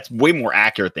down. That's way more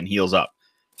accurate than heels up.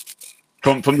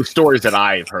 From the stories that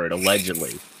I've heard,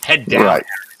 allegedly, head down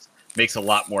Harris makes a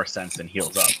lot more sense than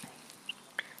heels up.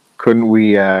 Couldn't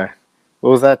we? What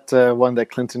was that one that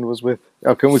Clinton was with?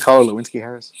 Oh, couldn't we call her Lewinsky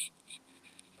Harris?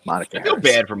 Monica. I feel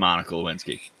bad for Monica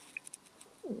Lewinsky.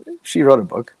 She wrote a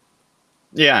book.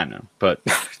 Yeah, I know, but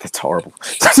that's horrible.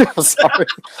 I'm sorry.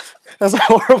 That's a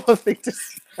horrible thing to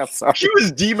say. I'm sorry. She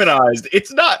was demonized.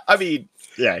 It's not. I mean,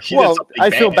 yeah. She well, did I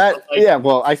feel bad.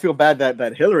 I feel bad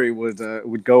that Hillary would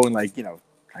go and like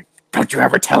don't you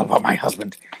ever tell about my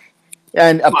husband.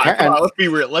 And come on, let's be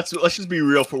real. Let's just be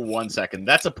real for 1 second.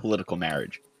 That's a political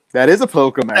marriage. That is a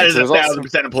political marriage. That is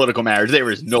 1,000% a political marriage. There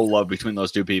is no love between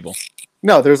those two people.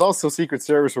 No, there's also Secret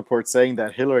Service reports saying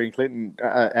that Hillary Clinton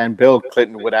and Bill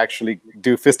Clinton would actually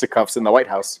do fisticuffs in the White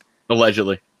House.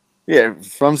 Allegedly. Yeah,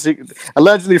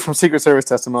 allegedly from Secret Service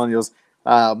testimonials,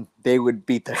 they would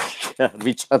beat the shit out of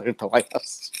each other in the White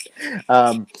House.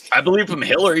 I believe from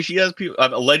Hillary, she has people.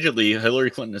 Allegedly, Hillary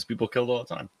Clinton has people killed all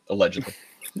the time. Allegedly.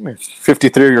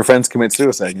 53 of your friends commit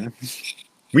suicide. You know?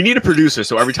 We need a producer,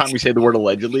 so every time we say the word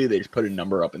allegedly, they just put a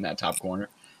number up in that top corner.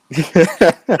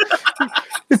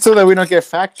 So that we don't get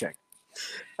fact checked.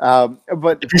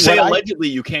 But if you say allegedly,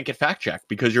 you can't get fact checked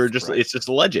because it's just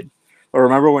alleged. Or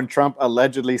remember when Trump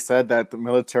allegedly said that the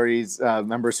military's service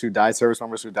members who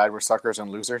died were suckers and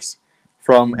losers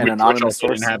from an anonymous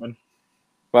source? Didn't happen.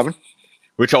 What?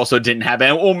 Which also didn't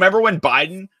happen. Well, remember when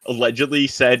Biden allegedly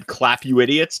said "clap you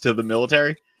idiots" to the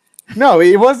military? No,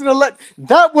 it wasn't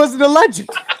that wasn't alleged.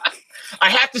 I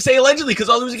have to say allegedly because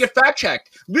otherwise you get fact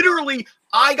checked. Literally,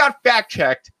 I got fact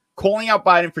checked calling out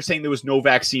Biden for saying there was no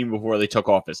vaccine before they took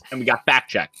office, and we got fact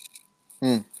checked.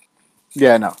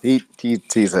 Yeah, no, he's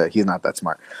not that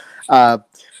smart.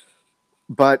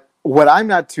 But what I'm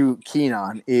not too keen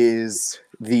on is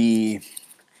the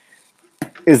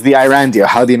Iran deal.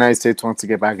 How the United States wants to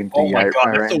get back into the Iran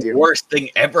deal. That's the worst thing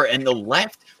ever. And the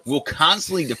left will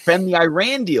constantly defend the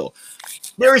Iran deal.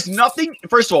 There is nothing.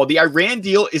 First of all, the Iran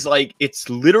deal is like, it's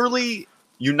literally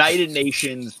United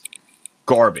Nations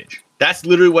garbage. That's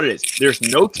literally what it is. There's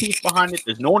no teeth behind it.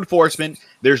 There's no enforcement.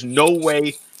 There's no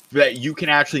way that you can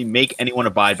actually make anyone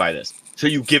abide by this. So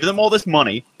you give them all this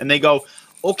money, and they go,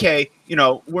 okay,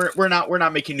 we're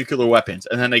not making nuclear weapons,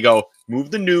 and then they go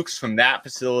move the nukes from that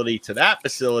facility to that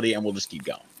facility, and we'll just keep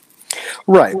going.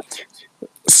 Right.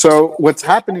 So what's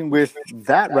happening with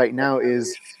that right now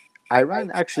is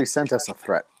Iran actually sent us a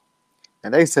threat.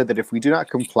 And they said that if we do not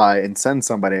comply and send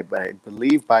somebody, I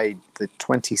believe by the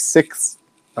 26th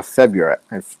of February,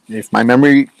 if my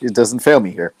memory doesn't fail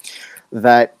me here,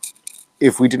 that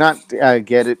if we do not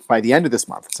get it by the end of this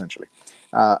month, essentially,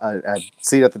 a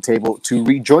seat at the table to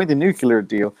rejoin the nuclear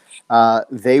deal,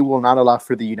 they will not allow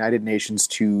for the United Nations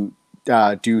to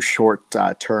do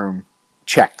short-term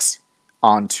checks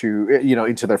into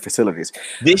their facilities.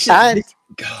 This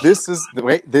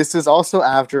is also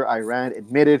after Iran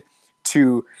admitted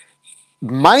to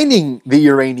mining the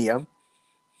uranium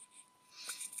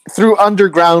through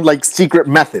underground, like, secret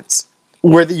methods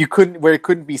where it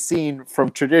couldn't be seen from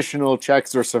traditional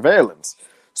checks or surveillance.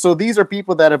 So these are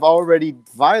people that have already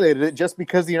violated it just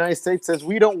because the United States says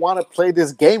we don't want to play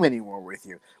this game anymore with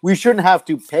you. We shouldn't have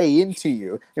to pay into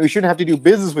you, and we shouldn't have to do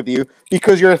business with you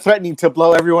because you're threatening to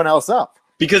blow everyone else up.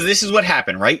 Because this is what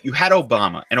happened, right? You had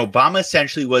Obama, and Obama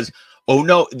essentially was, oh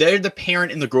no, they're the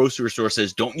parent in the grocery store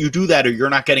says, don't you do that or you're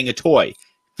not getting a toy.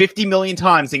 50 million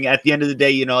times, and at the end of the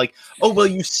day, like, oh, well,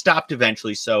 you stopped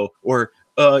eventually, or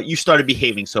you started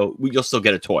behaving, so you'll still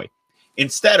get a toy.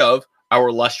 Instead of our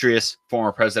illustrious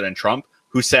former President Trump,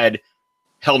 who said,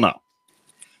 hell no.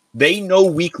 They know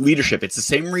weak leadership. It's the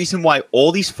same reason why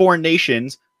all these foreign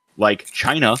nations, like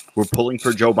China, were pulling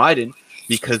for Joe Biden,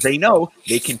 because they know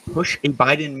they can push a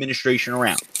Biden administration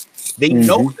around. They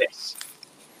know this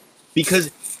because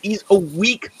he's a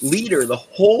weak leader. The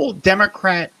whole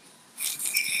Democrat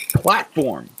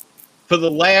platform for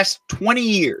the last 20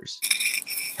 years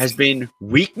has been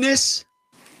weakness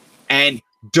and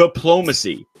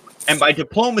diplomacy. And by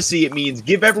diplomacy, it means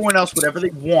give everyone else whatever they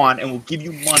want and we'll give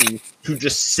you money to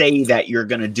just say that you're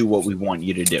going to do what we want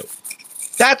you to do.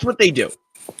 That's what they do.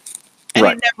 And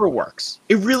it never works.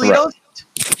 It really doesn't.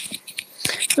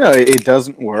 No, it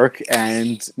doesn't work.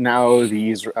 And now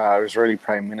the Israeli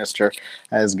prime minister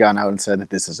has gone out and said that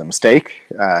this is a mistake,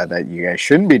 that you guys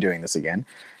shouldn't be doing this again.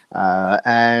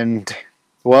 And,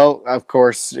 well, of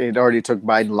course, it already took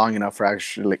Biden long enough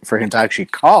for him to actually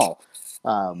call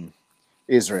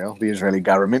Israel, the Israeli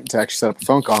government, to actually set up a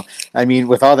phone call. I mean,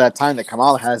 with all that time that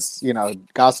Kamala has,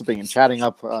 gossiping and chatting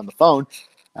up on the phone,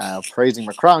 praising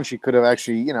Macron, she could have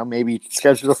actually, maybe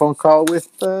scheduled a phone call with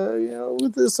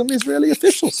some Israeli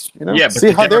officials. Yeah, but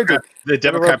see how they're doing. The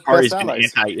Democrat Party has been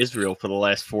anti-Israel for the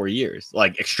last 4 years,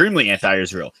 like extremely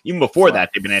anti-Israel. Even before that,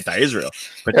 they've been anti-Israel,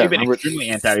 but they've been extremely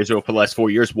anti-Israel for the last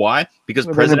 4 years. Why? Because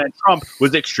President Trump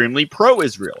was extremely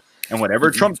pro-Israel, and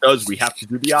whatever Trump does, we have to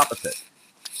do the opposite.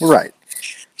 Right.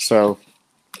 So,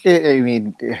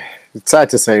 it's sad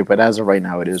to say, but as of right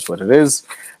now, it is what it is.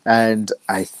 And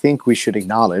I think we should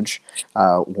acknowledge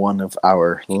one of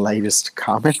our latest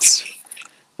comments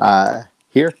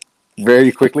here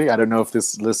very quickly. I don't know if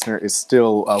this listener is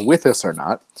still with us or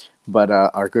not, but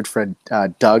our good friend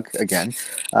Doug, again,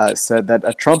 said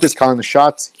that Trump is calling the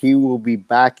shots. He will be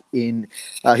back in...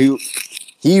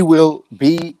 he will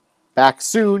be back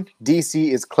soon.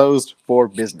 D.C. is closed for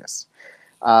business.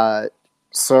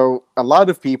 So a lot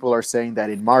of people are saying that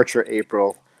in March or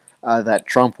April, that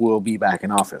Trump will be back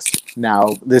in office.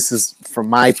 Now, this is from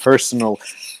my personal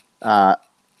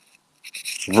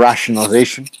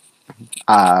rationalization.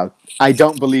 I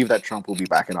don't believe that Trump will be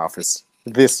back in office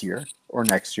this year or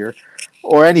next year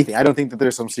or anything. I don't think that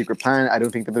there's some secret plan. I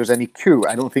don't think that there's any coup.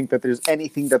 I don't think that there's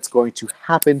anything that's going to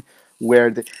happen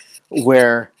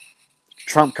where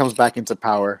Trump comes back into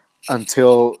power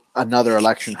until another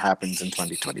election happens in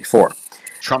 2024.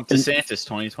 Trump DeSantis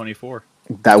 2024.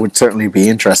 That would certainly be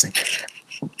interesting.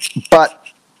 But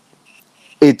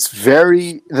it's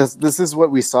very... This is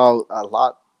what we saw a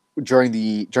lot during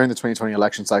the 2020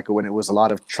 election cycle, when it was a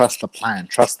lot of trust the plan,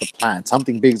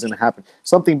 something big is going to happen.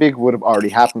 Something big would have already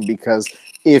happened, because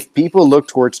if people look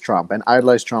towards Trump and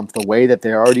idolize Trump the way that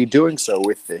they're already doing so,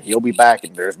 with the he'll be back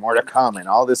and there's more to come and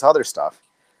all this other stuff,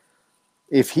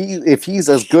 if he's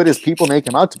as good as people make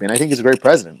him out to be, and I think he's a great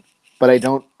president, but I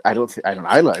don't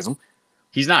idolize him.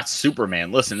 He's not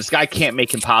Superman. Listen, this guy can't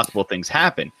make impossible things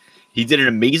happen. He did an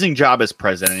amazing job as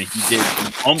president. He did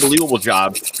an unbelievable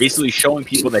job basically showing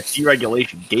people that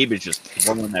deregulation, Gabe is just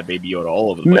throwing that baby Yoda all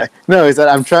over the place. No, is that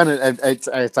I'm trying to,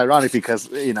 it's ironic because,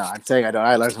 I'm saying I don't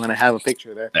idolize him, and I have a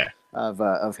picture there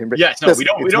of him. Yes, no, we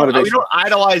don't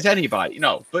idolize anybody,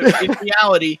 but in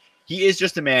reality, he is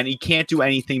just a man. He can't do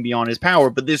anything beyond his power,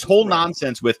 but this whole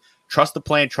nonsense with trust the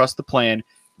plan,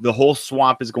 the whole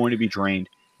swamp is going to be drained.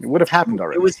 It would have happened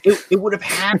already. It would have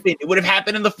happened. It would have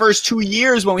happened in the first 2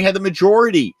 years when we had the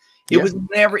majority. It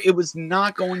was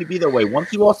not going to be that way.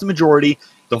 Once you lost the majority,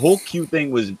 the whole Q thing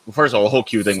was, first of all, the whole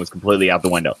Q thing was completely out the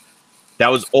window. That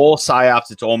was all psyops.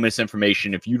 It's all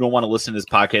misinformation. If you don't want to listen to this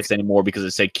podcast anymore because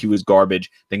it said Q is garbage,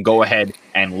 then go ahead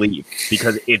and leave,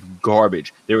 because it's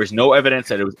garbage. There is no evidence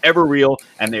that it was ever real,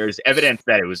 and there is evidence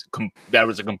that it was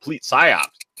a complete psyops.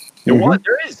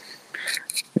 There is.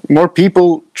 More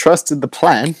people trusted the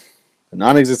plan, the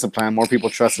non-existent plan. More people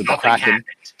trusted the Kraken.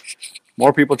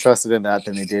 More people trusted in that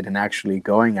than they did in actually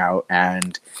going out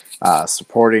and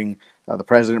supporting the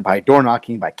president by door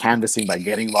knocking, by canvassing, by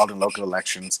getting involved in local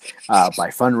elections, by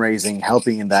fundraising,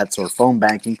 helping in that sort of phone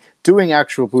banking, doing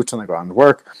actual boots on the ground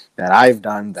work that I've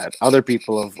done, that other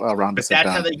people around us have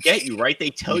done. But that's how they get you, right? They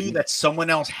tell you that someone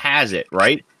else has it,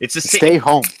 right? It's the same. Stay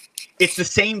home. It's the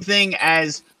same thing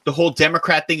as the whole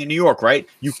Democrat thing in New York, right?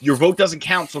 Your vote doesn't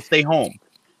count, so stay home.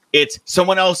 It's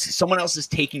someone else is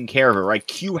taking care of it, right?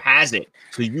 Q has it,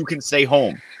 so you can stay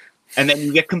home. And then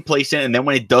you get complacent, and then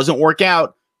when it doesn't work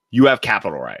out, you have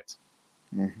Capitol riots.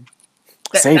 Mm-hmm.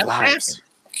 Save lives.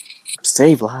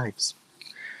 Save lives.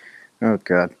 Oh,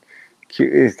 God.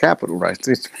 Capitol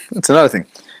riots. That's another thing.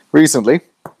 Recently,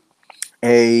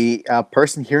 a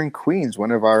person here in Queens, one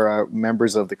of our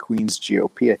members of the Queens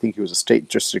GOP, I think he was a state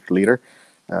district leader,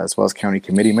 as well as county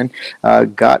committeeman,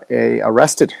 got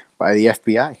arrested by the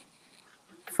FBI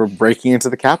for breaking into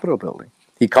the Capitol building.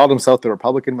 He called himself the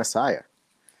Republican Messiah.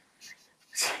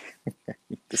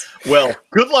 Well,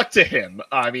 good luck to him.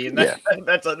 I mean,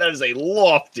 that is a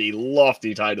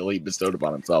lofty title he bestowed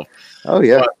upon himself. Oh,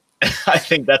 yeah. But I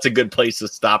think that's a good place to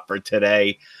stop for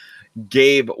today.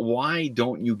 Gabe, why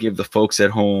don't you give the folks at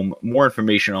home more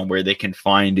information on where they can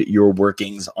find your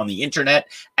workings on the internet,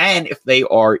 and if they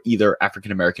are either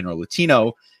African American or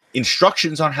Latino,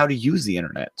 instructions on how to use the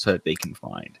internet so that they can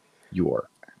find your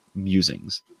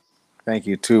musings? Thank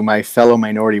you to my fellow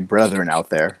minority brethren out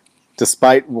there.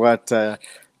 Despite what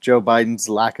Joe Biden's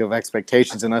lack of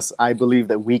expectations in us, I believe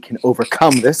that we can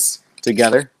overcome this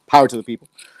together. Power to the people.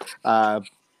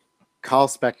 Call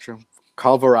Spectrum.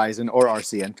 Call Verizon or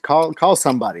RCN. Call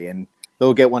somebody, and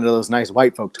they'll get one of those nice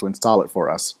white folk to install it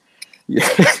for us.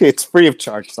 It's free of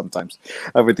charge sometimes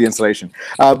with the installation.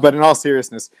 But in all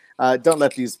seriousness, don't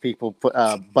let these people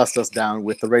bust us down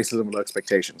with the racism and low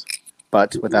expectations.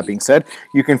 But with that being said,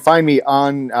 you can find me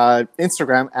on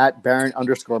Instagram at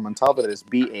Baron_Montalvo. That is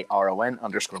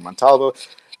BARON_Montalvo.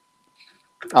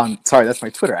 Sorry, that's my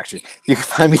Twitter, actually. You can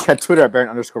find me at Twitter at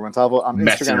Baron_Montalvo. On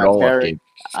Instagram at Baron.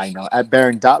 I know, at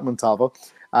Baron.Montalvo.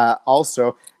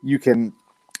 Also, you can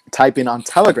type in on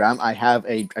Telegram.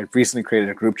 I recently created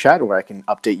a group chat where I can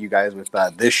update you guys with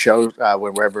this show,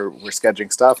 wherever we're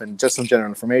scheduling stuff, and just some general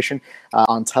information.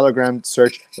 On Telegram,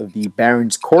 search the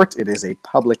Baron's Court. It is a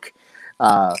public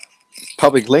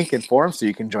link and forum, so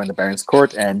you can join the Baron's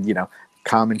Court and,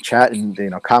 come and chat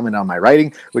and, comment on my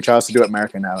writing, which I also do at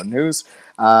America Now News.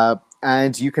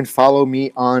 And you can follow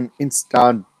me on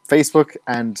Facebook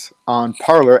and on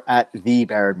Parler at the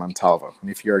Baron Montalvo.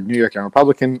 And if you're a New York Young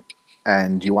Republican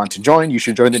and you want to join, you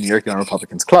should join the New York Young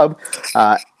Republicans Club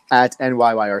at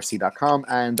nyyrc.com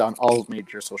and on all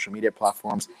major social media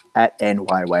platforms at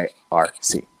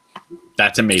nyyrc.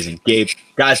 That's amazing. Gabe,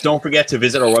 guys, don't forget to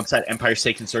visit our website,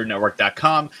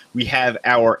 EmpireStateConservative.com. We have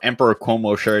our Emperor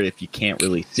Cuomo shirt. If you can't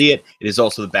really see it, it is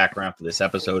also the background for this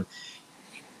episode.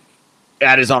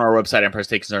 That is on our website,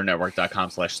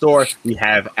 EmpireStateConservative.com/store. We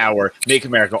have our Make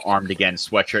America Armed Again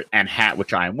sweatshirt and hat,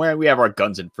 which I am wearing. We have our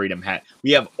Guns and Freedom hat.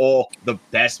 We have all the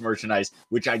best merchandise,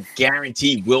 which I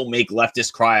guarantee will make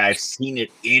leftists cry. I've seen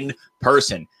it in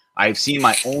person. I've seen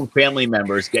my own family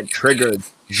members get triggered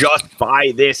just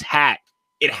by this hat.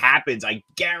 It happens. I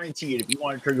guarantee it. If you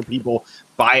want to trigger people,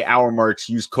 buy our merch.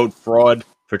 Use code FRAUD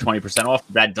for 20% off.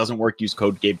 If that doesn't work, use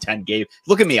code GABE10. Gabe,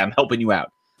 look at me. I'm helping you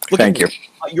out. Thank you.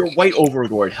 Your white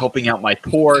overlord helping out my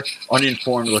poor,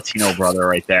 uninformed Latino brother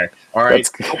right there. All right,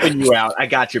 helping you out. I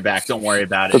got your back. Don't worry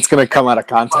about it. That's going to come out of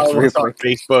context. Follow us on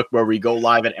Facebook, where we go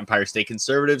live at Empire State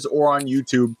Conservatives, or on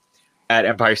YouTube at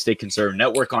Empire State Conservative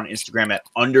Network, on Instagram at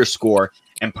 _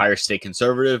 Empire State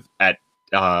Conservative at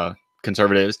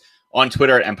Conservatives, on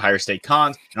Twitter at Empire State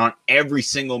Cons, and on every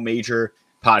single major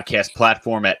podcast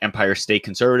platform at Empire State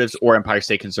Conservatives or Empire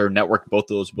State Conservative Network. Both of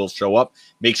those will show up.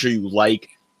 Make sure you like,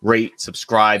 rate,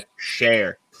 subscribe,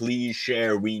 share. Please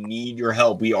share. We need your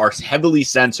help. We are heavily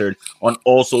censored on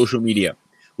all social media.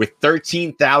 With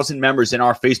 13,000 members in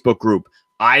our Facebook group,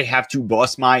 I have to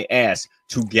bust my ass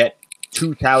to get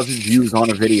 2,000 views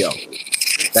on a video.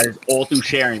 That is all through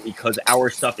sharing, because our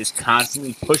stuff is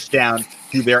constantly pushed down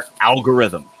through their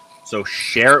algorithm. So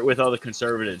share it with other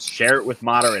conservatives, share it with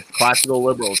moderates, classical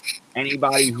liberals,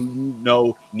 anybody who you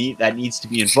know that needs to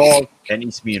be involved, that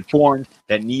needs to be informed,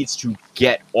 that needs to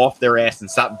get off their ass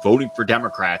and stop voting for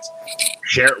Democrats.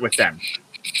 Share it with them.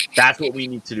 That's what we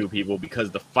need to do, people, because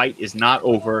the fight is not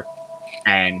over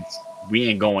and we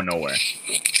ain't going nowhere.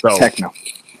 So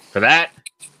for that,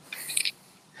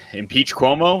 impeach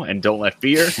Cuomo and don't let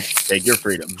fear take your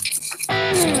freedom.